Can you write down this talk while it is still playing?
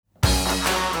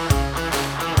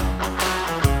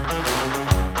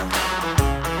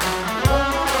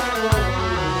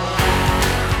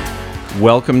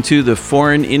Welcome to the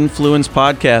Foreign Influence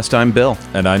Podcast. I'm Bill.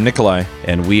 And I'm Nikolai.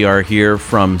 And we are here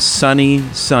from sunny,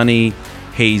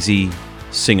 hazy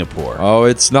Singapore. Oh,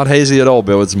 it's not hazy at all,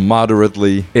 Bill. It's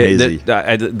moderately hazy.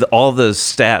 All the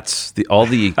stats,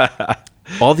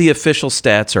 all the official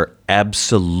stats are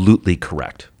absolutely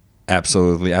correct.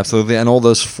 Absolutely. And all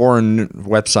those foreign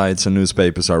websites and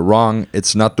newspapers are wrong.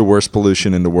 It's not the worst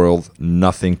pollution in the world.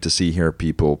 Nothing to see here,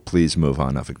 people. Please move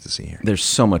on. Nothing to see here. There's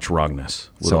so much wrongness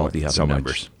with all the other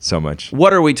numbers. So much.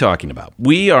 What are we talking about?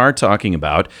 We are talking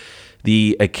about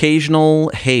the occasional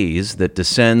haze that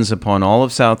descends upon all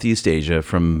of Southeast Asia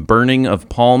from burning of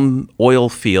palm oil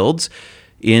fields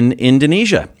in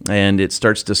Indonesia. And it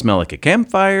starts to smell like a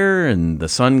campfire, and the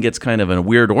sun gets kind of a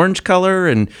weird orange color,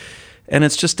 and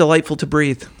it's just delightful to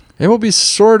breathe. It will be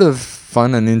sort of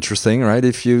fun and interesting, right?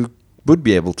 If you would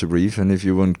be able to breathe and if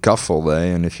you wouldn't cough all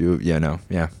day and if you,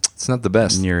 it's not the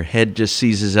best. And your head just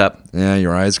seizes up. Yeah,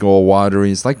 your eyes go all watery.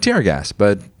 It's like tear gas,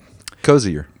 but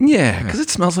cozier. Yeah, because it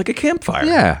smells like a campfire.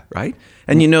 Yeah. Right?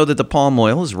 And you know that the palm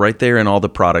oil is right there in all the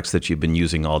products that you've been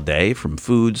using all day, from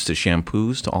foods to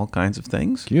shampoos to all kinds of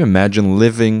things. Can you imagine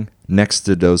living next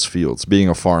to those fields, being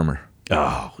a farmer?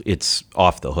 Oh, it's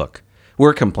off the hook.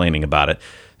 We're complaining about it.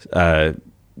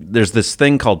 There's this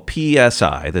thing called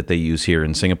PSI that they use here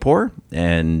in Singapore,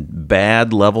 and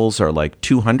bad levels are like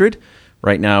 200.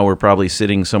 Right now, we're probably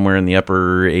sitting somewhere in the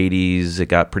upper 80s. It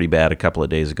got pretty bad a couple of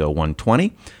days ago,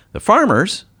 120. The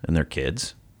farmers and their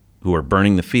kids who are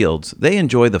burning the fields, they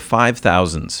enjoy the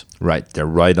 5,000s. Right. They're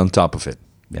right on top of it.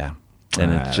 Yeah.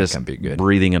 And it's just can be good.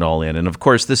 Breathing it all in. And of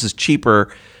course, this is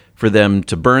cheaper for them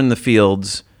to burn the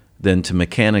fields than to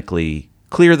mechanically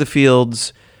clear the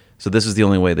fields. So this is the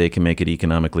only way they can make it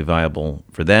economically viable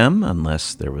for them,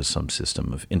 unless there was some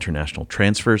system of international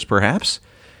transfers, perhaps.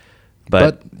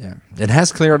 But yeah, it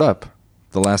has cleared up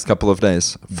the last couple of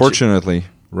days. Fortunately,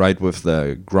 right with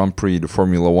the Grand Prix, the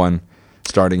Formula One,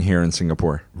 starting here in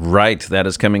Singapore. Right, that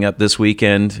is coming up this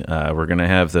weekend. We're going to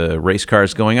have the race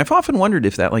cars going. I've often wondered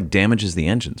if that damages the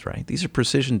engines, right? These are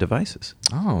precision devices.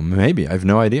 Oh, maybe. I have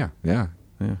no idea. Yeah,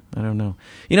 I don't know.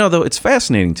 Though, it's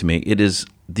fascinating to me. It is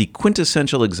the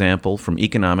quintessential example from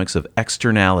economics of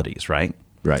externalities, right?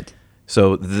 Right.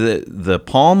 So the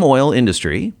palm oil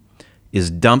industry is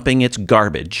dumping its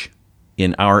garbage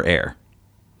in our air.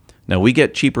 Now, we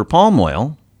get cheaper palm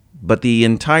oil, but the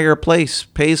entire place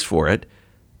pays for it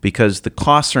because the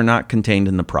costs are not contained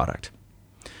in the product.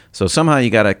 So somehow you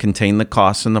got to contain the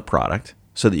costs in the product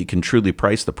so that you can truly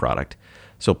price the product.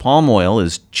 So palm oil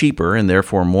is cheaper and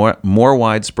therefore more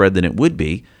widespread than it would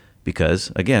be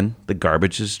because, again, the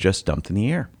garbage is just dumped in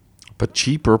the air. But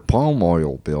cheaper palm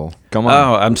oil, Bill. Come on.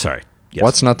 Oh, I'm sorry. Yes.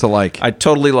 What's not to like? I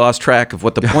totally lost track of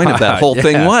what the point of that whole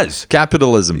thing was.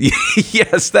 Capitalism.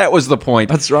 Yes, that was the point.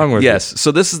 What's wrong with Yes,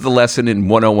 so this is the lesson in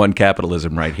 101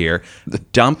 capitalism right here.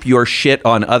 Dump your shit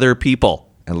on other people.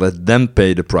 And let them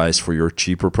pay the price for your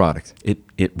cheaper product.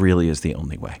 It really is the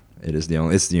only way. It's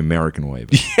the American way.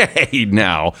 Hey,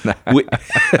 now.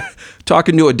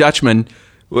 Talking to a Dutchman,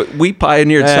 we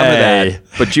pioneered some of that,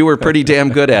 but you were pretty damn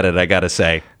good at it, I got to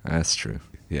say. That's true.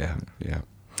 Yeah.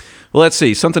 Well, let's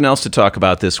see. Something else to talk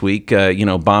about this week,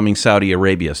 bombing Saudi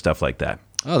Arabia, stuff like that.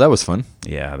 Oh, that was fun.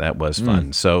 Yeah, that was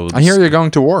fun. So I hear you're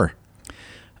going to war.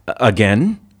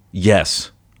 Again? Yes.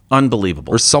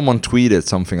 Unbelievable. Or someone tweeted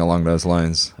something along those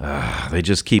lines. They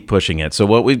just keep pushing it. So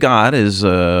what we've got is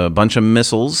a bunch of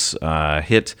missiles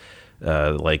hit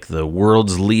like the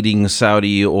world's leading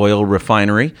Saudi oil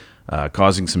refinery,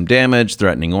 causing some damage,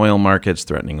 threatening oil markets,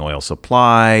 threatening oil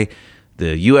supply.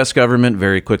 The U.S. government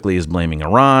very quickly is blaming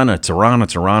Iran. It's Iran.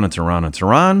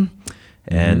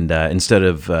 And instead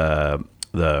of the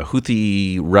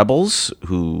Houthi rebels,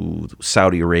 who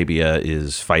Saudi Arabia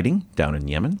is fighting down in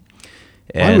Yemen.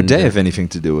 Why would they have anything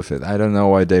to do with it? I don't know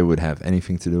why they would have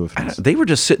anything to do with it. They were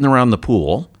just sitting around the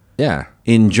pool. Yeah.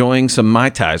 Enjoying some Mai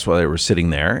Tais while they were sitting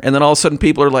there. And then all of a sudden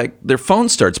people are like, their phone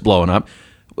starts blowing up,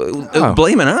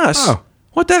 blaming us. Oh.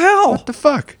 What the hell? What the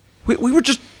fuck? We were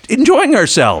just enjoying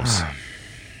ourselves.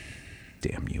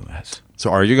 Damn U.S.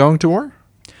 So are you going to war?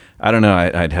 I don't know.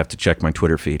 I'd have to check my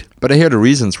Twitter feed. But I hear the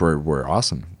reasons were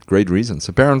awesome. Great reasons.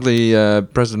 Apparently,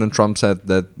 President Trump said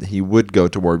that he would go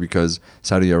to war because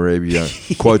Saudi Arabia,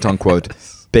 quote unquote,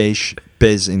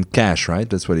 pays in cash, right?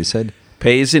 That's what he said.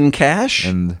 Pays in cash?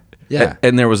 And yeah.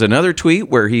 And there was another tweet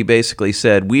where he basically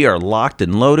said, we are locked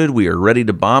and loaded. We are ready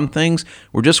to bomb things.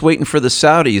 We're just waiting for the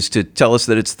Saudis to tell us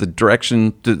that it's the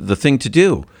direction, the thing to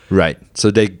do. Right.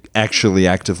 So they actually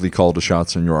actively call the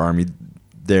shots on your army.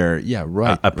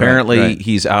 Apparently, right.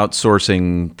 He's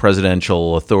outsourcing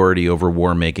presidential authority over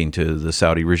war making to the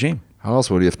Saudi regime. How else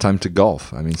would he have time to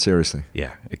golf? I mean, seriously.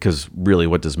 Yeah, because really,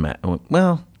 what does Matt?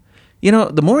 Well,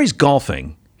 the more he's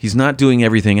golfing, he's not doing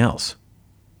everything else.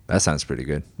 That sounds pretty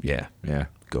good. Yeah, Yeah.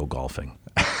 go golfing.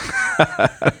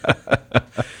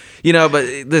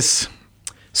 But this.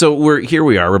 So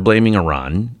we are. We're blaming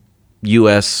Iran.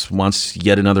 U.S. wants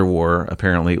yet another war,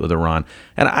 apparently, with Iran,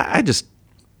 and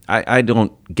I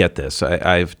don't get this.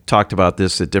 I've talked about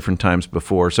this at different times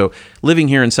before. So living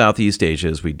here in Southeast Asia,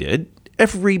 as we did,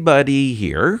 everybody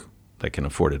here that can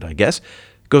afford it, I guess,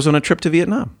 goes on a trip to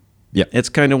Vietnam. Yeah. It's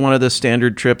kind of one of the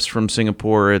standard trips from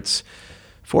Singapore. It's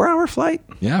 4-hour flight.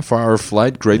 Yeah, 4-hour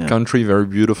flight. Great country, very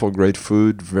beautiful, great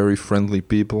food, very friendly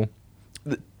people.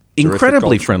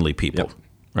 Incredibly culture. friendly people, Yep.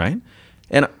 right?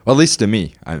 And Well, at least to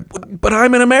me. but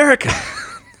I'm in America,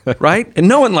 right? And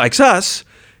no one likes us,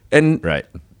 and Right.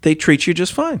 they treat you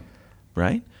just fine,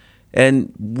 right?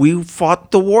 And we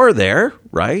fought the war there,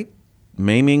 right?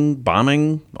 Maiming,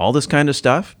 bombing, all this kind of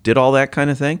stuff, did all that kind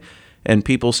of thing. And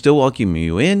people still welcome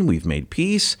you in. We've made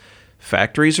peace.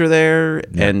 Factories are there.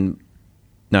 Yeah. And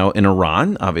now in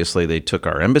Iran, obviously they took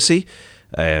our embassy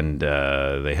and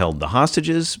they held the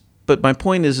hostages. But my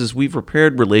point is we've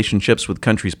repaired relationships with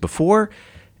countries before,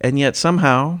 and yet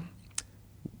somehow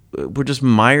we're just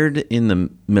mired in the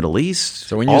Middle East.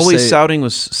 So when you always say-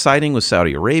 siding with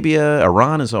Saudi Arabia.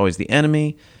 Iran is always the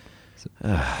enemy.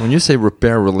 When you say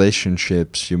repair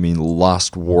relationships, you mean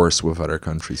lost wars with other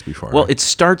countries before? Well, right? it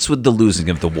starts with the losing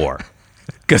of the war.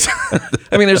 Because,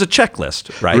 there's a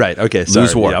checklist, right? Right, okay, Lose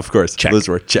sorry. war. Yeah, of course. Check. Lose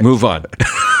war, check. Move on.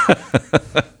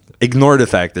 Ignore the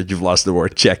fact that you've lost the war.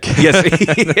 Check.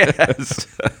 yes.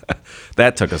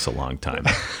 That took us a long time.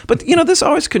 But, this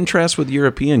always contrasts with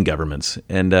European governments.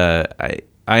 And I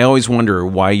always wonder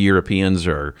why Europeans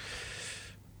are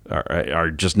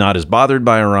just not as bothered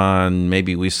by Iran.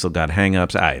 Maybe we still got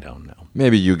hang-ups. I don't know.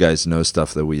 Maybe you guys know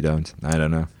stuff that we don't. I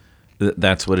don't know.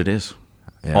 That's what it is.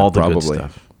 Yeah, all the probably.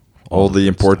 good stuff. All the good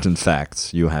important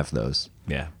facts, you have those.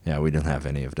 Yeah. Yeah, we don't have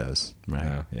any of those.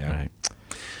 Right. Yeah. Right.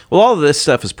 Well, all of this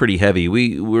stuff is pretty heavy.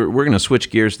 We're going to switch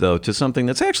gears though to something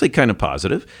that's actually kind of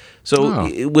positive.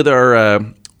 So with our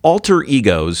alter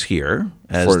egos here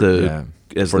as the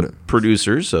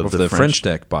producers of the French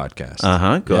Tech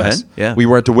podcast. Go ahead. Yeah. We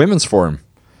were at the Women's Forum,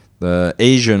 the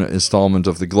Asian installment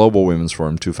of the Global Women's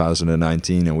Forum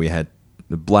 2019, and we had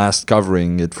a blast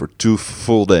covering it for 2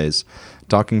 full days,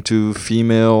 talking to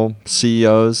female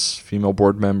CEOs, female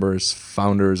board members,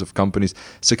 founders of companies,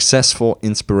 successful,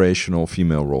 inspirational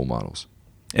female role models.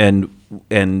 And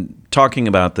talking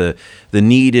about the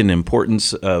need and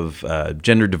importance of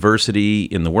gender diversity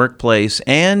in the workplace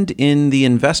and in the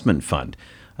investment fund.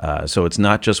 So it's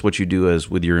not just what you do as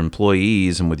with your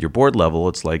employees and with your board level.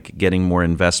 It's like getting more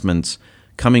investments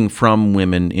coming from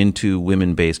women into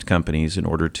women-based companies in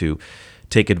order to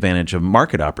take advantage of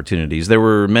market opportunities. There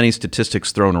were many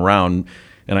statistics thrown around,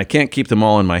 and I can't keep them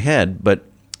all in my head, but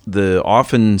the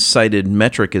often cited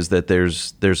metric is that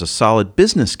there's a solid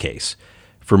business case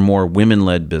for more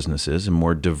women-led businesses and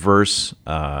more diverse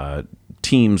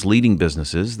teams leading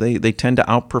businesses. They tend to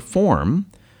outperform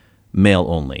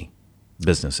male-only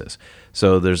businesses.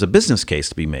 So there's a business case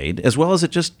to be made, as well as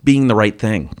it just being the right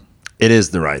thing. It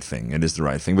is the right thing. It is the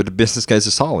right thing. But the business case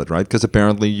is solid, right? Because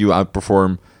apparently you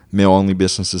outperform male-only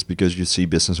businesses because you see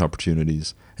business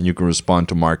opportunities and you can respond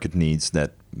to market needs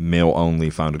that male-only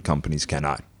founded companies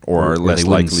cannot or are less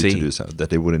likely to do so, that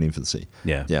they wouldn't even see.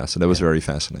 Yeah. Yeah, so that was very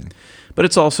fascinating. But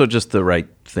it's also just the right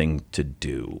thing to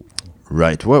do.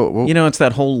 Right. Well, It's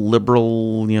that whole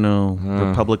liberal,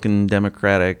 Republican,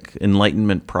 Democratic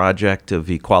Enlightenment project of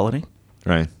equality.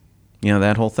 right.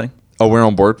 That whole thing. Oh, we're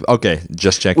on board? Okay,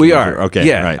 just checking. We are. Okay,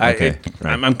 Yeah. right, okay.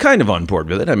 Right. I'm kind of on board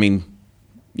with it. I mean,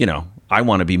 I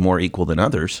want to be more equal than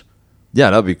others.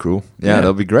 Yeah, that'd be cool. Yeah,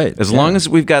 that'd be great. As long as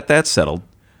we've got that settled,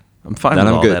 I'm fine Then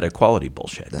with I'm all good. that equality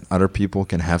bullshit. Then other people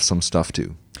can have some stuff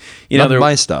too. Not Not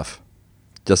my stuff,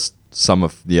 just some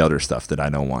of the other stuff that I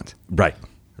don't want. Right.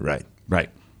 Right. Right.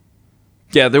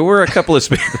 Yeah, there were a couple of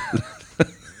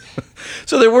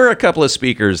So there were a couple of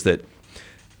speakers that.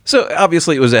 So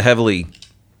obviously it was a heavily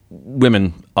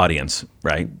women audience,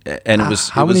 right? And it was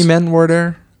How many men were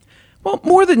there? Well,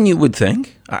 more than you would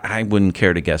think. I wouldn't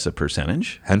care to guess a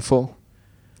percentage, Handful.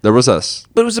 There was us.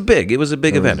 but it was a big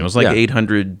event. It was like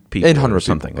 800 people, 800 or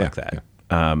something people, like that.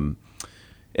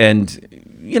 And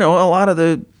a lot of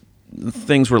the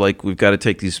things were like, we've got to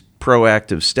take these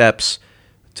proactive steps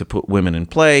to put women in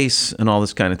place and all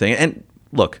this kind of thing. And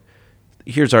look,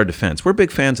 here's our defense. We're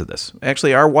big fans of this.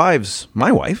 Actually,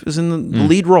 my wife is in the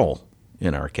lead role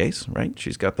in our case, right?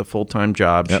 She's got the full-time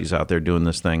job. Yep. She's out there doing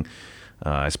this thing.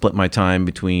 I split my time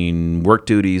between work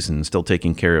duties and still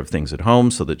taking care of things at home,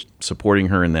 so that supporting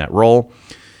her in that role.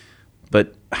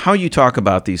 But how you talk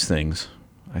about these things,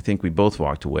 I think we both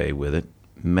walked away with it,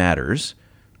 matters,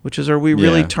 which is, are we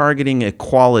really targeting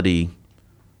equality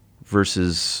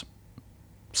versus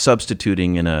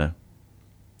substituting in a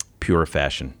pure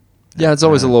fashion? Yeah, it's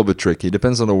always a little bit tricky. It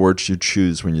depends on the words you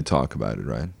choose when you talk about it,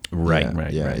 right?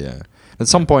 Right. Yeah. At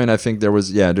some point, I think there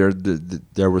was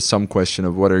there was some question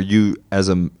of what are you as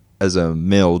a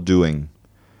male doing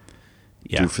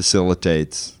to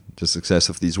facilitate the success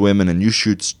of these women, and you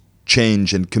should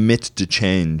change and commit to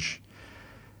change.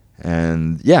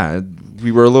 And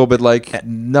we were a little bit like,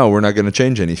 no, we're not going to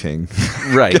change anything.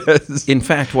 Right. In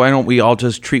fact, why don't we all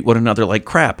just treat one another like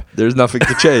crap? There's nothing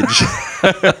to change.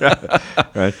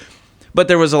 Right. But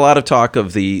there was a lot of talk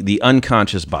of the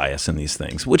unconscious bias in these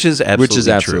things, which is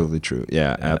absolutely true.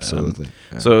 Yeah, absolutely.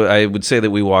 So I would say that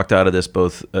we walked out of this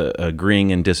both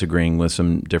agreeing and disagreeing with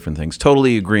some different things.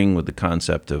 Totally agreeing with the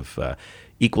concept of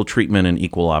equal treatment and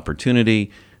equal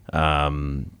opportunity.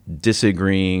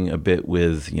 Disagreeing a bit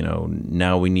with,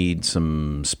 now we need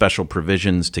some special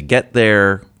provisions to get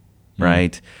there,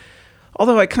 right?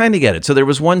 Although I kind of get it. So there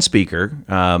was one speaker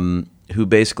who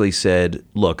basically said,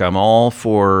 look, I'm all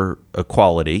for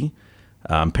equality.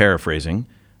 I'm paraphrasing.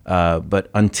 But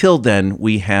until then,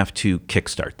 we have to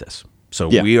kickstart this. So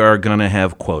we are going to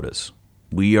have quotas.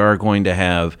 We are going to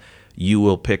have, you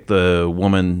will pick the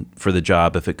woman for the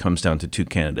job if it comes down to 2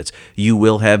 candidates. You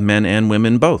will have men and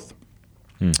women both.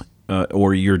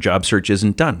 Or your job search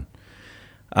isn't done.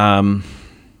 I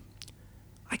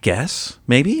guess,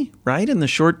 maybe, right? In the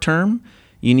short term,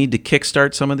 you need to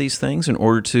kickstart some of these things in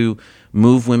order to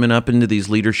move women up into these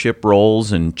leadership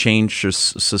roles and change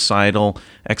societal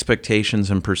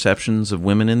expectations and perceptions of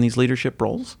women in these leadership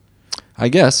roles? I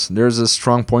guess there's a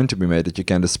strong point to be made that you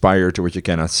can't aspire to what you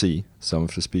cannot see. Some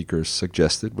of the speakers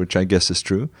suggested, which I guess is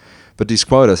true. But these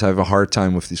quotas, I have a hard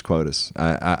time with these quotas.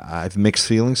 I have mixed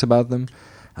feelings about them.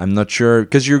 I'm not sure,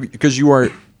 because you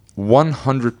are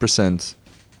 100%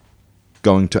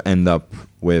 going to end up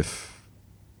with,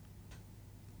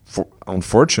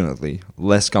 unfortunately,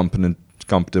 less competent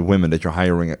women that you're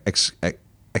hiring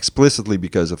explicitly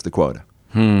because of the quota.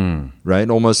 Right?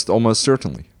 Almost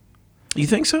certainly. You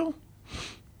think so?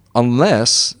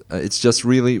 Unless it's just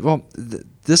really,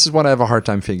 this is what I have a hard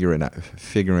time figuring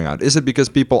out. Is it because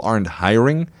people aren't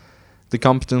hiring the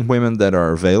competent women that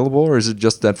are available, or is it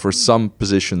just that for some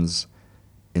positions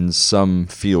in some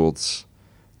fields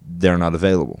they're not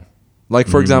available? Like,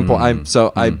 for example,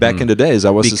 back in the days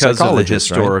I was a psychologist. Because of the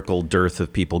historical dearth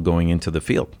of people going into the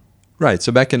field. Right.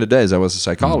 So back in the days I was a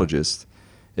psychologist.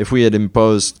 If we had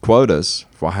imposed quotas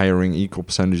for hiring equal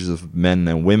percentages of men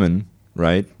and women,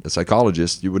 right, as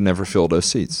psychologists, you would never fill those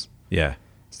seats. Yeah.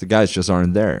 The guys just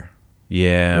aren't there.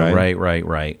 Yeah,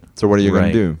 right. So what are you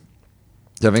going to do?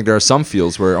 I think there are some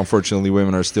fields where, unfortunately,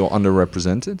 women are still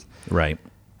underrepresented. Right.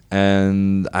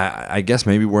 And I guess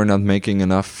maybe we're not making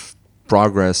enough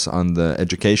progress on the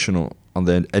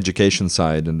education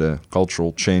side and the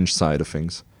cultural change side of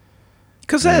things.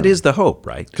 Because that is the hope,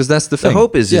 right? Because that's the thing. The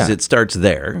hope is it starts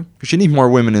there. Because you need more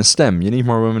women in STEM. You need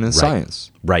more women in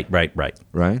science. Right.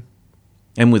 Right?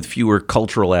 And with fewer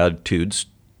cultural attitudes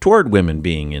toward women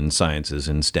being in sciences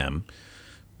and STEM,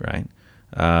 right?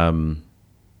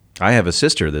 I have a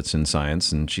sister that's in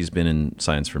science, and she's been in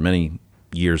science for many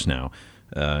years now,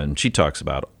 and she talks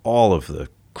about all of the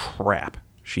crap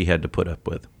she had to put up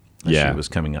with as she was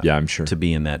coming up I'm sure. to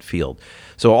be in that field.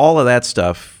 So all of that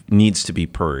stuff needs to be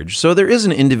purged. So there is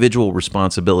an individual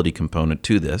responsibility component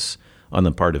to this on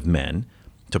the part of men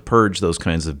to purge those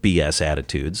kinds of BS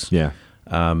attitudes. Yeah.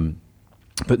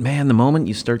 But man, the moment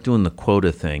you start doing the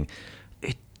quota thing,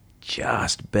 it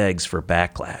just begs for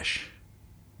backlash.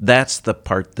 That's the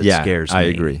part that scares me. I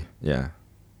agree. Yeah.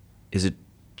 Is it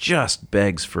just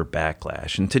begs for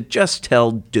backlash. And to just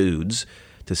tell dudes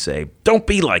to say, don't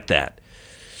be like that.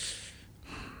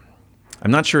 I'm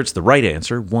not sure it's the right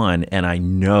answer, one, and I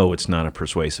know it's not a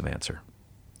persuasive answer.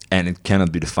 And it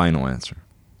cannot be the final answer.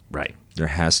 Right. There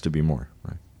has to be more.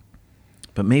 Right.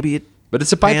 But maybe it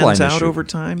it's a pipeline pans issue. out over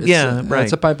time. Right.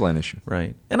 It's a pipeline issue.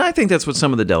 Right. And I think that's what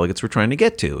some of the delegates were trying to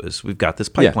get to, is we've got this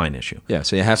pipeline issue. Yeah,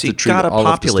 so you have to treat all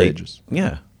of the stages.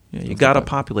 Yeah, you got to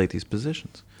populate these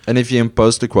positions. And if you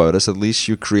impose the quotas, at least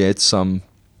you create some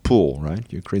pool, right?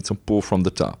 You create some pool from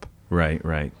the top. Right.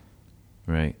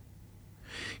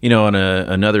 You know, on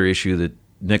another issue that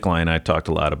Nikolai and I talked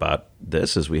a lot about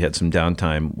this as we had some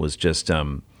downtime was just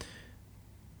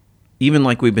even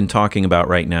like we've been talking about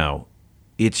right now,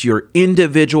 it's your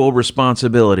individual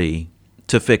responsibility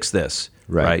to fix this.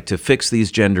 Right. To fix these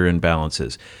gender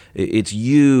imbalances. It's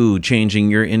you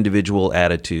changing your individual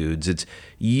attitudes. It's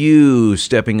you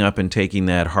stepping up and taking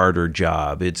that harder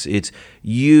job. It's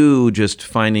you just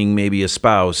finding maybe a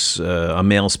spouse, a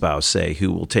male spouse, say,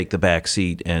 who will take the back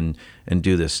seat and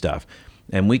do this stuff.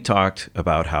 And we talked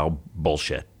about how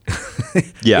bullshit.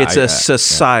 Yeah, It's a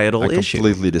societal I issue.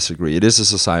 completely disagree. It is a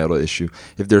societal issue.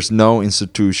 If there's no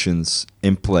institutions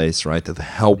in place, right, that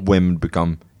help women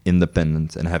become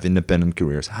independent and have independent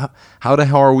careers, how the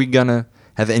hell are we gonna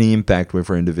have any impact with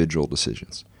our individual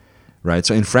decisions, right?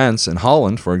 So in France and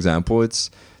Holland, for example,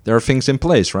 there are things in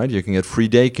place, right? You can get free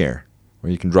daycare,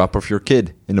 where you can drop off your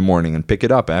kid in the morning and pick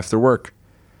it up after work.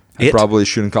 I It? probably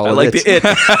shouldn't call I it like it.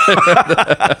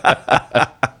 the it.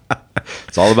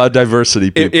 It's all about diversity,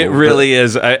 people. It really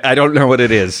is. I don't know what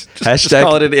it is. Just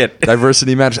call it an it.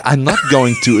 Diversity matters. I'm not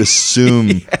going to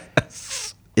assume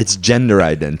it's gender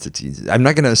identities. I'm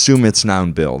not going to assume it's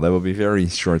noun, Bill. That would be very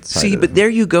short-sighted. See, but there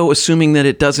you go, assuming that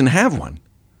it doesn't have one.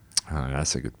 Oh,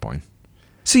 that's a good point.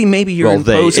 See, maybe you're Well,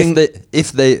 imposing.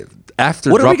 if they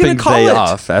after What are we dropping gonna call they it?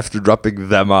 off, after dropping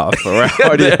them off, or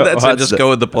what do you- That's it. what's Just the- go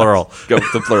with the plural. go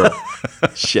with the plural.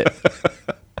 Shit.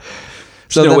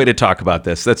 There's no then- way to talk about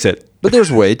this. That's it. But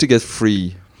there's a way to get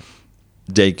free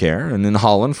daycare. And in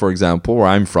Holland, for example, where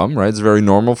I'm from, right, it's very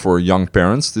normal for young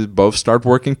parents to both start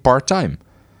working part-time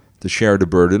to share the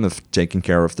burden of taking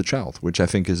care of the child, which I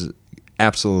think is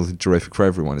absolutely terrific for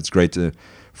everyone. It's great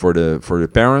for the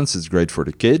parents. It's great for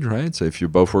the kid, right? So if you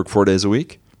both work 4 days a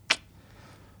week,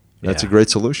 that's Yeah. a great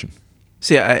solution.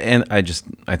 See, I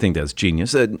think that's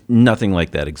genius. Nothing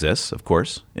like that exists, of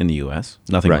course, in the U.S.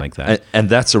 Nothing like that. And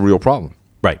that's a real problem.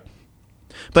 Right.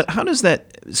 But how does that?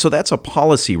 So that's a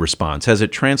policy response. Has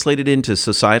it translated into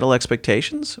societal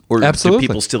expectations, or Absolutely. do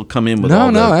people still come in with No,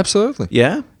 all the? absolutely.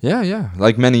 Yeah. Yeah.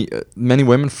 Like many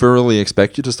women thoroughly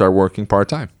expect you to start working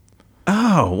part-time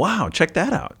Oh wow! Check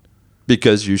that out.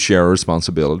 because you share a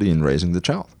responsibility in raising the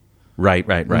child. Right.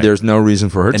 There's no reason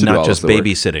for her and to do not all just of the work.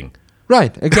 babysitting.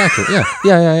 Right, exactly.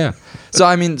 Yeah. So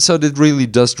I mean, so it really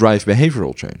does drive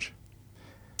behavioral change,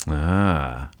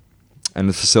 Ah. and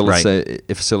it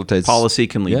facilitates Policy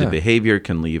can lead Yeah. to behavior,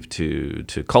 can lead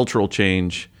to cultural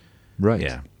change. Right.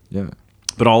 Yeah. Yeah.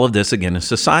 But all of this again is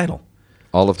societal.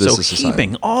 All of this So is society.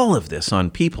 heaping all of this on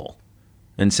people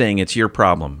and saying it's your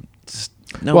problem.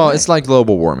 No Well, way. it's like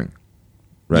global warming,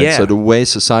 right? Yeah. So the way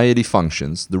society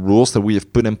functions, the rules that we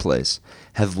have put in place,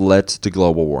 have led to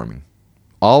global warming.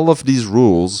 All of these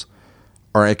rules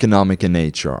are economic in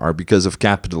nature, are because of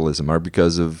capitalism, are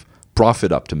because of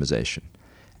profit optimization.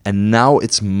 And now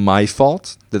it's my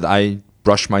fault that I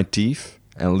brush my teeth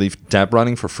and leave the tap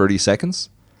running for 30 seconds,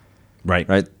 right.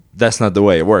 right? That's not the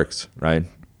way it works, right?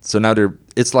 So now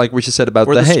it's like what you said about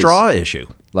Or the the haze. straw issue.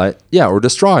 Like, yeah, or the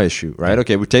straw issue, right?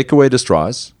 Okay, we take away the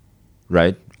straws,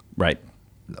 right? Right.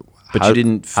 But you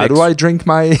didn't fix How do I drink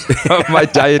my my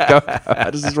Diet Coke? How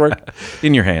does this work?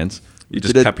 in your hands. You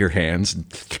just Did it- cup your hands.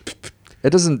 It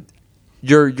doesn't.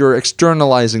 You're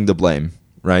externalizing the blame,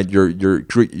 right?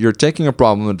 You're taking a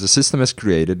problem that the system has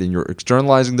created, and you're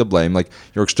externalizing the blame. Like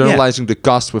you're externalizing the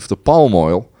cost with the palm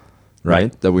oil,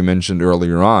 right? That we mentioned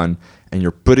earlier on, and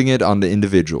you're putting it on the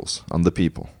individuals, on the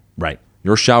people. Right.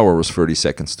 Your shower was 30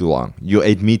 seconds too long. You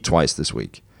ate meat twice this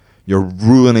week. You're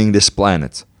ruining this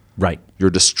planet. Right. You're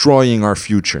destroying our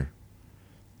future.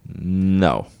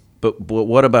 No. But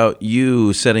what about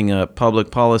you setting up public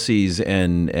policies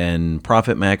and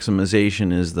profit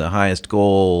maximization is the highest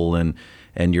goal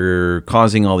and you're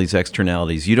causing all these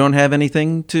externalities? You don't have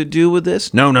anything to do with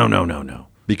this? No.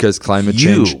 Because climate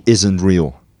You- change isn't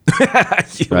real. Well,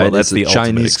 Right? that's It's a the ultimate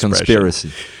Chinese expression.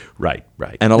 conspiracy. Right.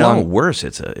 And no, along- worse,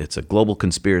 it's a global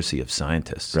conspiracy of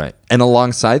scientists. Right. And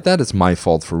alongside that, it's my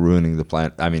fault for ruining the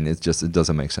planet. I mean, it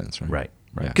doesn't make sense, right? Right.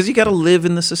 Yeah. Because you got to live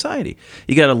in the society.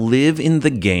 You got to live in the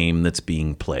game that's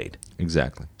being played.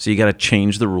 Exactly. So you got to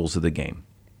change the rules of the game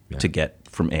to get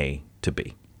from A to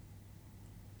B.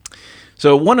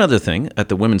 So one other thing at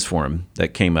the Women's Forum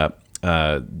that came up,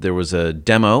 there was a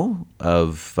demo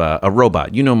of a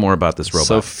robot. You know more about this robot.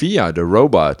 Sophia, the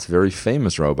robot, very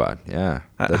famous robot. Yeah.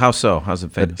 How so? How's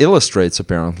it famous? It illustrates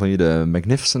apparently the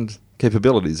magnificent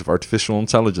capabilities of artificial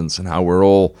intelligence and how we're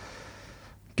all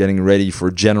getting ready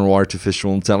for general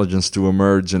artificial intelligence to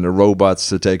emerge and the robots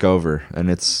to take over. And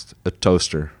it's a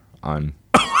toaster on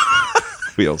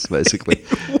wheels, basically.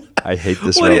 I hate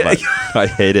this What- robot. I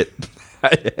hate it. I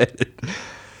hate it.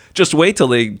 Just wait till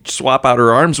they swap out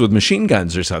her arms with machine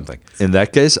guns or something. In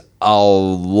that case,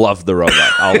 I'll love the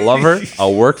robot. I'll love her.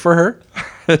 I'll work for her.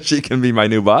 She can be my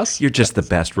new boss. You're just the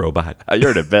best robot.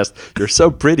 You're the best. You're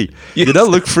so pretty. You don't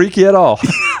look freaky at all.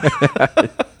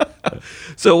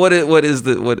 So what is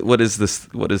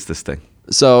this thing?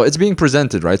 So it's being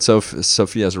presented, right? So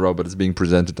Sophia as a robot is being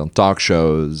presented on talk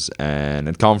shows and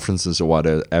at conferences or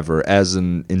whatever as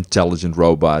an intelligent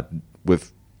robot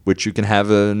with which you can have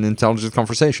an intelligent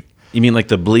conversation. You mean like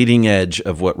the bleeding edge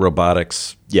of what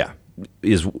robotics Yeah.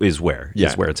 is where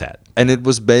it's at. And it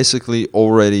was basically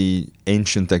already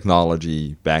ancient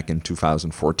technology back in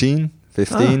 2014,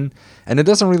 15, and it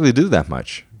doesn't really do that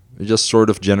much. It just sort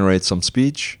of generates some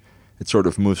speech. It sort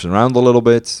of moves around a little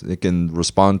bit. It can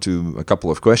respond to a couple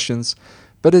of questions,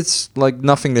 but it's like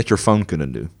nothing that your phone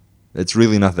couldn't do. It's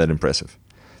really not that impressive.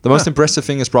 The most impressive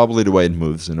thing is probably the way it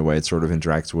moves and the way it sort of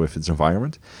interacts with its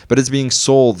environment. But it's being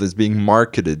sold, it's being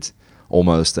marketed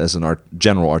almost as an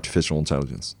general artificial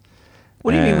intelligence.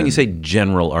 What do you mean when you say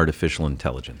general artificial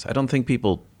intelligence? I don't think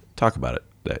people talk about it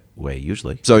that way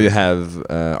usually. So you have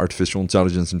artificial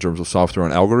intelligence in terms of software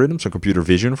and algorithms, so computer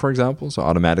vision, for example, so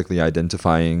automatically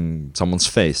identifying someone's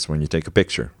face when you take a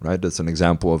picture, right? That's an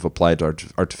example of applied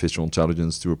artificial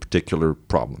intelligence to a particular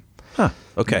problem. Huh,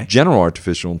 okay. General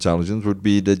artificial intelligence would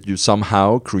be that you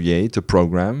somehow create a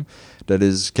program that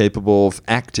is capable of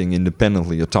acting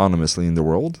independently, autonomously in the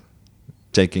world,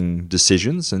 taking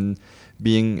decisions and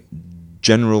being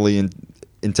generally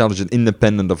intelligent,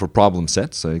 independent of a problem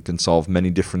set, so it can solve many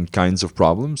different kinds of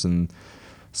problems and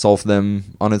solve them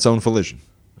on its own volition,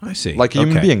 I see. like a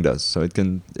human being does. So it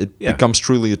becomes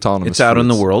truly autonomous. It's out in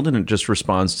the world and it just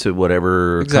responds to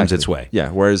whatever comes its way.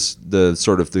 Yeah. Whereas the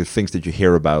sort of the things that you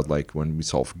hear about, like when we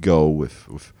solve Go with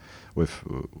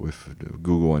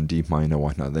Google and DeepMind and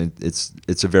whatnot,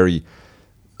 it's a very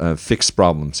fixed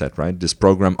problem set, right? This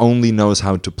program only knows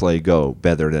how to play Go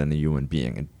better than a human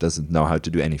being. It doesn't know how to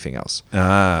do anything else.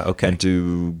 Ah, okay. And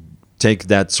to take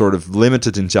that sort of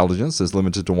limited intelligence that's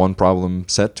limited to one problem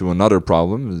set to another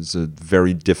problem is a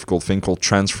very difficult thing called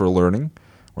transfer learning,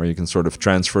 where you can sort of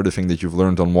transfer the thing that you've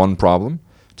learned on one problem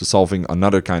to solving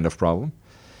another kind of problem.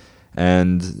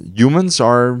 And humans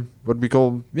are what we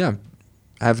call,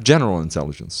 have general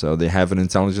intelligence. So they have an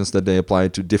intelligence that they apply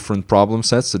to different problem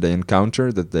sets that they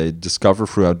encounter, that they discover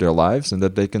throughout their lives, and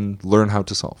that they can learn how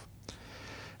to solve.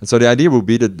 And so the idea would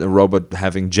be that a robot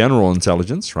having general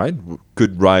intelligence, right,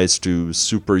 could rise to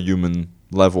superhuman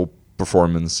level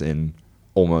performance in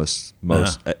almost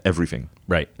everything.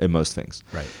 Right. In most things.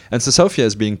 Right. And so Sophia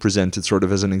is being presented sort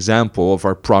of as an example of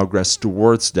our progress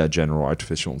towards that general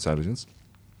artificial intelligence.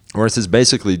 Whereas it's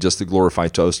basically just a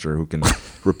glorified toaster who can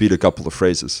repeat a couple of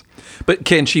phrases. But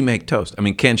can she make toast? I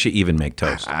mean, can she even make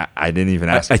toast? I didn't even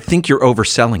ask. I think you're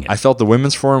overselling it. I felt the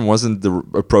Women's Forum wasn't the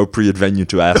appropriate venue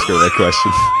to ask her that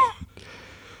question.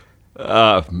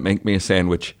 Make me a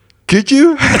sandwich. Could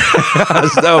you?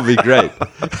 That would be great.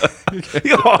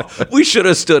 We should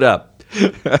have stood up.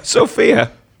 Sophia,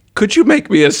 could you make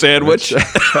me a sandwich?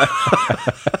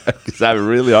 Because I'm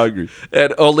really hungry.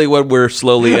 And only when we're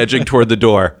slowly edging toward the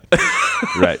door.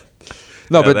 Right.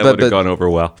 No, that would have gone over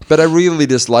well. But I really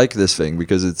dislike this thing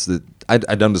because I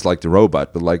don't dislike the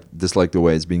robot, but dislike the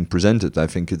way it's being presented. I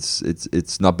think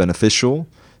it's not beneficial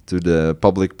to the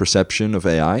public perception of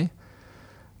AI.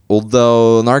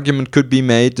 Although an argument could be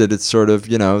made that it's sort of,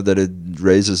 that it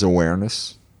raises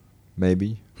awareness,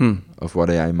 maybe, of what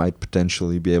AI might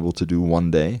potentially be able to do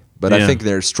one day. But I think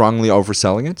they're strongly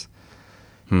overselling it.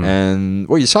 And,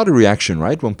 you saw the reaction,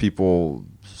 right? When people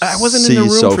I wasn't see in the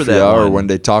room Sophia for that or one. when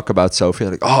they talk about Sophia,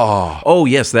 like, Oh,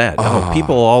 yes, that.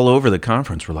 People all over the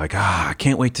conference were like, I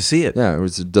can't wait to see it. yeah,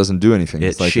 it doesn't do anything.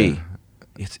 It's like she.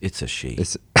 It's a she.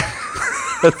 It's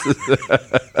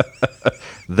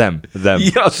them.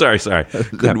 Yeah, sorry.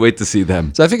 Couldn't wait to see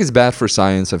them. So I think it's bad for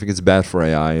science. I think it's bad for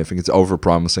AI. I think it's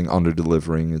over-promising,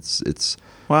 under-delivering. It's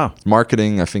Wow.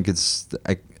 marketing. I think it's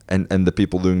and the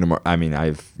people doing the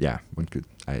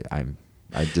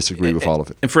I disagree with all of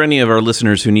it. And for any of our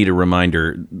listeners who need a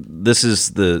reminder, this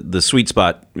is the sweet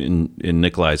spot in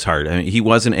Nikolai's heart. I mean, he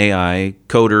was an AI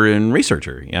coder and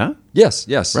researcher, yeah? Yes.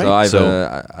 Right.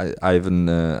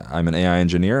 I'm an AI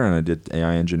engineer, and I did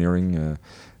AI engineering at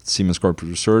Siemens Corporate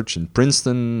Research in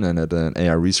Princeton and at an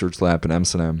AI research lab in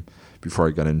Amsterdam before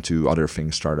I got into other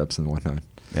things, startups and whatnot.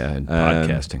 Yeah, and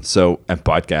podcasting. And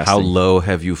podcasting. How low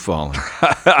have you fallen?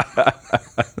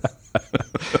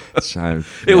 It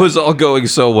It was all going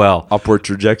so well. upward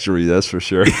trajectory, that's for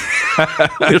sure.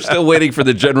 We're still waiting for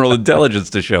the general intelligence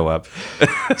to show up.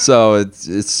 So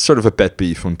it's sort of a pet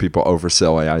peeve when people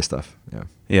oversell AI stuff.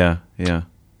 Yeah. Yeah.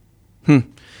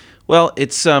 Well,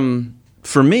 it's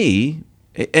for me,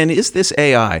 and is this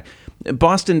AI?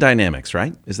 Boston Dynamics,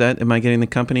 right? Am I getting the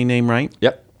company name right?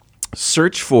 Yep.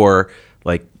 Search for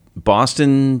like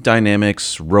Boston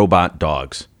Dynamics robot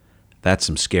dogs. That's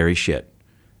some scary shit.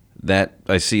 that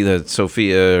I see that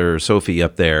Sophia or Sophie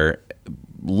up there.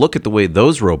 Look at the way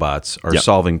those robots are Yep.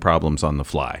 solving problems on the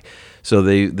fly. So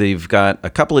they've got a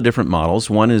couple of different models.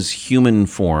 One is human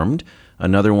formed,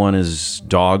 another one is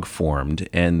dog formed,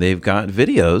 and they've got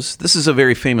videos. This is a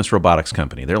very famous robotics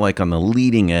company. They're like on the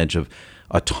leading edge of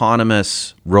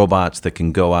autonomous robots that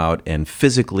can go out and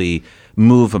physically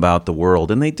move about the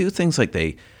world. And they do things like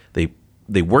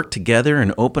they work together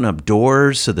and open up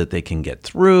doors so that they can get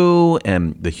through,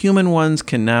 and the human ones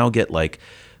can now get like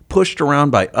pushed around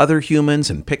by other humans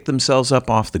and pick themselves up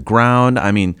off the ground.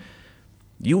 I mean,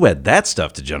 you add that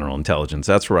stuff to general intelligence,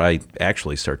 that's where I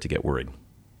actually start to get worried.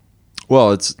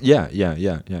 Well, it's yeah.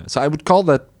 So I would call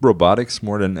that robotics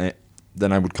more than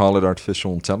I would call it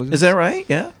artificial intelligence. Is that right?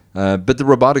 Yeah. But the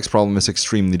robotics problem is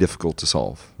extremely difficult to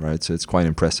solve, right? So it's quite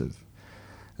impressive.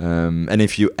 And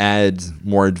if you add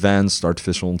more advanced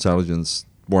artificial intelligence,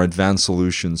 more advanced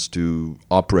solutions to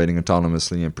operating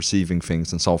autonomously and perceiving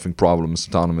things and solving problems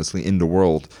autonomously in the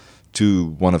world to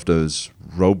one of those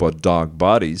robot dog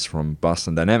bodies from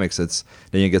Boston Dynamics,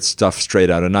 then you get stuff straight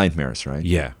out of nightmares, right?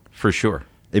 Yeah, for sure.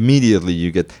 Immediately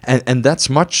you get, and that's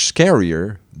much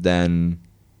scarier than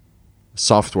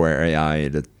software AI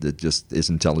that just is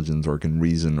intelligent or can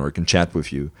reason or can chat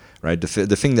with you, right?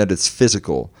 The thing that it's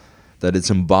physical, that it's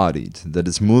embodied, that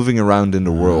it's moving around in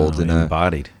the world in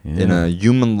embodied. in a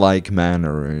human-like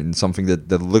manner, in something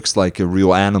that looks like a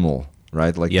real animal,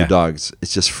 right? Like Yeah. the dogs.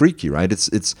 It's just freaky, right?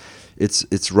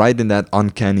 It's right in that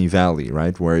uncanny valley,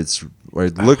 right? Where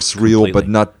it looks real but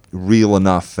completely. not real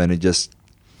enough, and it just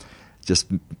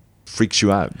freaks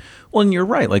you out. Well, and you're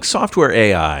right. Like software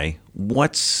AI,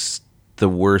 what's the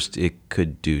worst it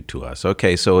could do to us?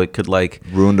 Okay, so it could like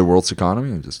Ruin the world's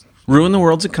economy, or just ruin the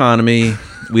world's economy.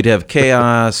 We'd have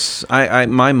chaos. My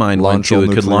mind went Launch to all it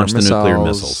could nuclear launch the nuclear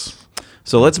missiles. missiles.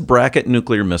 So let's bracket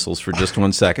nuclear missiles for just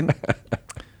 1 second.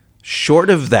 Short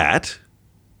of that,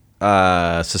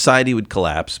 society would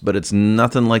collapse, but it's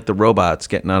nothing like the robots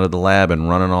getting out of the lab and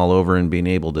running all over and being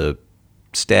able to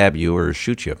stab you or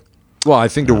shoot you. Well, I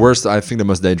think the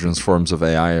most dangerous forms of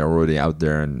AI are already out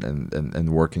there and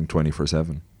working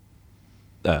 24/7.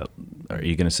 Are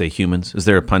you going to say humans? Is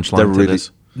there a punchline to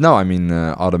this? No, I mean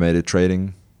automated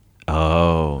trading.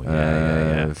 Oh,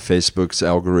 yeah. Facebook's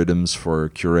algorithms for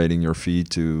curating your feed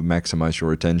to maximize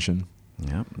your attention.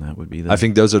 Yeah, that would be the... I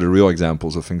think those are the real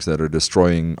examples of things that are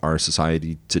destroying our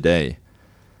society today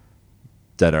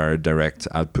that are a direct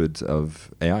output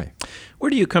of AI. Where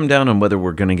do you come down on whether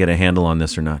we're going to get a handle on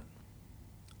this or not?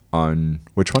 On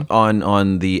which one?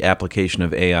 On the application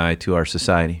of AI to our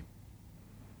society?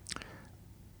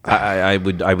 I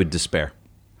would despair.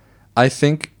 I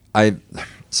think I'm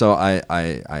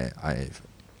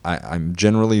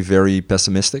generally very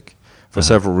pessimistic for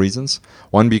several reasons.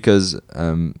 One, because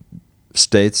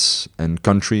states and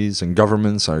countries and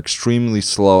governments are extremely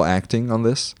slow acting on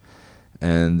this,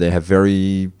 and they have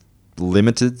very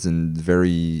limited and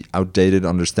very outdated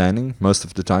understanding most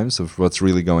of the times of what's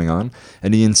really going on.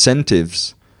 And the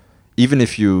incentives, even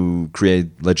if you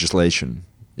create legislation,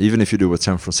 even if you do what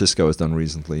San Francisco has done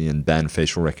recently and ban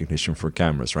facial recognition for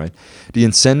cameras, right? The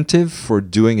incentive for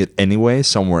doing it anyway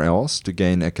somewhere else to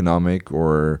gain economic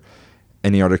or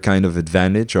any other kind of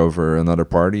advantage over another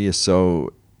party is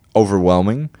so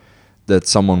overwhelming that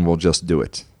someone will just do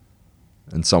it.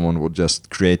 And someone will just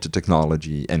create the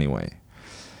technology anyway.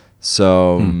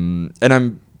 So, and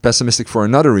I'm pessimistic for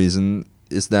another reason,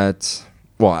 is that,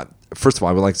 well, first of all,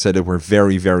 I would like to say that we're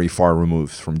very, very far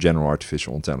removed from general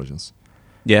artificial intelligence.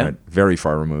 Yeah. Right? Very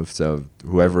far removed. So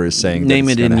whoever is saying Name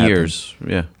that it it's in gonna happen, years.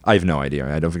 Yeah. I have no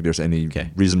idea. I don't think there's any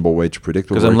Okay. reasonable way to predict.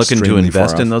 Because We're I'm looking to extremely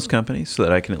invest far in off. those companies so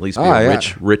that I can at least be Yeah.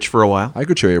 rich for a while. I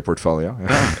could show you your portfolio.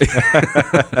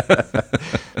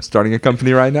 Starting a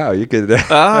company right now. You could.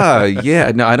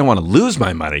 Yeah. No, I don't want to lose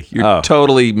my money. You're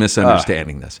totally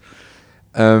misunderstanding this.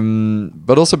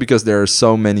 But also because there are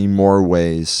so many more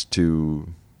ways to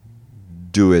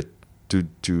do it,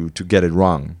 to get it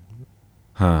wrong.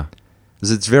 Huh.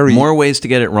 Because it's very More ways to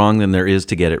get it wrong than there is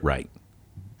to get it right.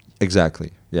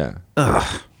 exactly, yeah.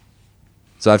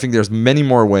 So I think there's many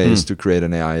more ways to create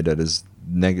an AI that is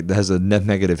that has a net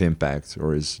negative impact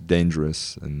or is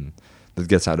dangerous and that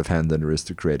gets out of hand than there is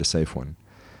to create a safe one.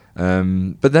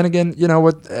 But then again, you know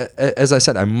what? As I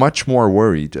said, I'm much more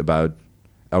worried about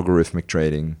algorithmic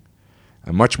trading.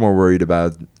 I'm much more worried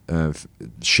about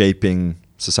shaping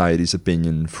society's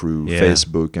opinion through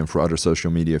Facebook and through other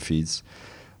social media feeds.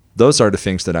 Those are the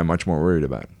things that I'm much more worried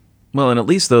about. Well, and at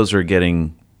least those are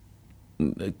getting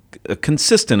a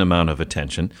consistent amount of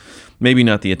attention. Maybe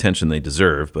not the attention they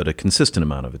deserve, but a consistent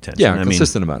amount of attention. Yeah,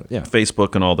 consistent amount. Yeah.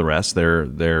 Facebook and all the rest,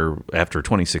 they're after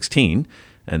 2016,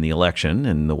 and the election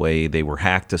and the way they were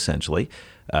hacked, essentially.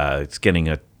 It's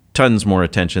getting tons more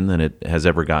attention than it has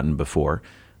ever gotten before.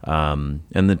 And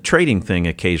the trading thing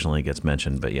occasionally gets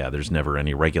mentioned, but yeah, there's never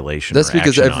any regulation or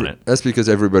action on it. That's because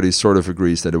everybody sort of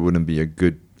agrees that it wouldn't be a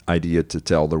good idea to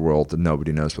tell the world that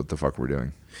nobody knows what the fuck we're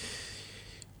doing.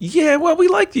 Yeah, well, we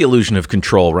like the illusion of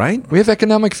control, right? We have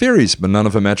economic theories, but none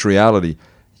of them match reality.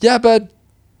 Yeah, but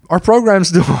our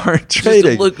programs do our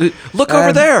trading. Look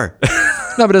over there.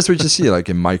 No, but that's what you see, like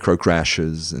in micro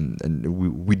crashes, and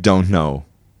we don't know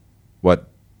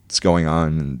what's going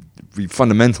on, and we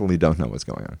fundamentally don't know what's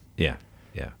going on. Yeah.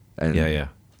 And Yeah.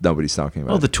 nobody's talking about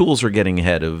Well, it. the tools are getting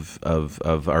ahead of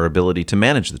our ability to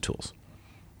manage the tools.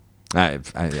 I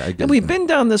get And we've been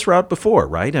down this route before,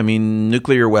 right? I mean,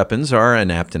 nuclear weapons are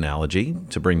an apt analogy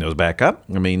to bring those back up.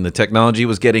 I mean, the technology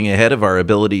was getting ahead of our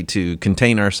ability to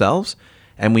contain ourselves,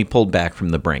 and we pulled back from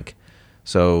the brink.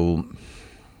 So,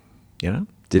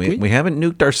 Did we? We haven't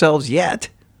nuked ourselves yet.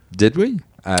 Did we?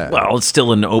 Well, it's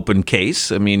still an open case.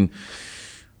 I mean,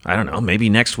 I don't know. Maybe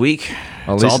next week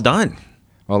Well, it's all done.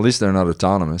 Well, at least they're not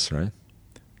autonomous, right?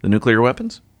 The nuclear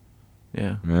weapons?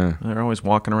 Yeah. Yeah. They're always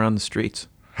walking around the streets.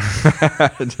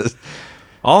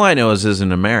 All I know is, as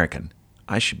an American,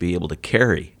 I should be able to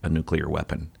carry a nuclear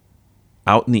weapon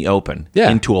out in the open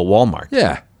into a Walmart.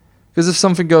 Yeah. Because if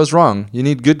something goes wrong, you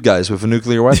need good guys with a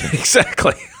nuclear weapon.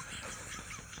 Exactly.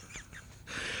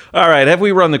 All right. Have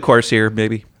we run the course here,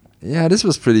 maybe? Yeah, this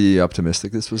was pretty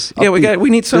optimistic. This was Yeah, upbeat. we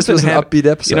need something. This was an upbeat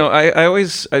episode.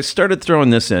 I started throwing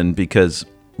this in because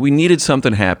we needed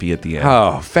something happy at the end.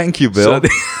 Oh, thank you, Bill.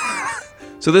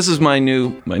 So this is my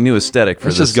new aesthetic for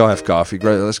Let's this. just go have coffee.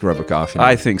 Let's grab a coffee.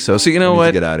 I think so. So you know We need what?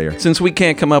 to get outta here. Since we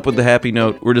can't come up with the happy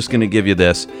note, we're just going to give you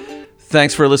this.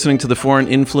 Thanks for listening to the Foreign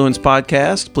Influence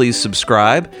Podcast. Please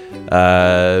subscribe.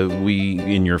 We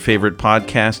in your favorite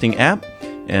podcasting app,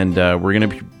 and we're going to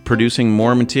be producing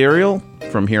more material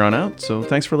from here on out. So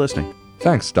thanks for listening.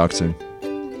 Thanks. Talk soon.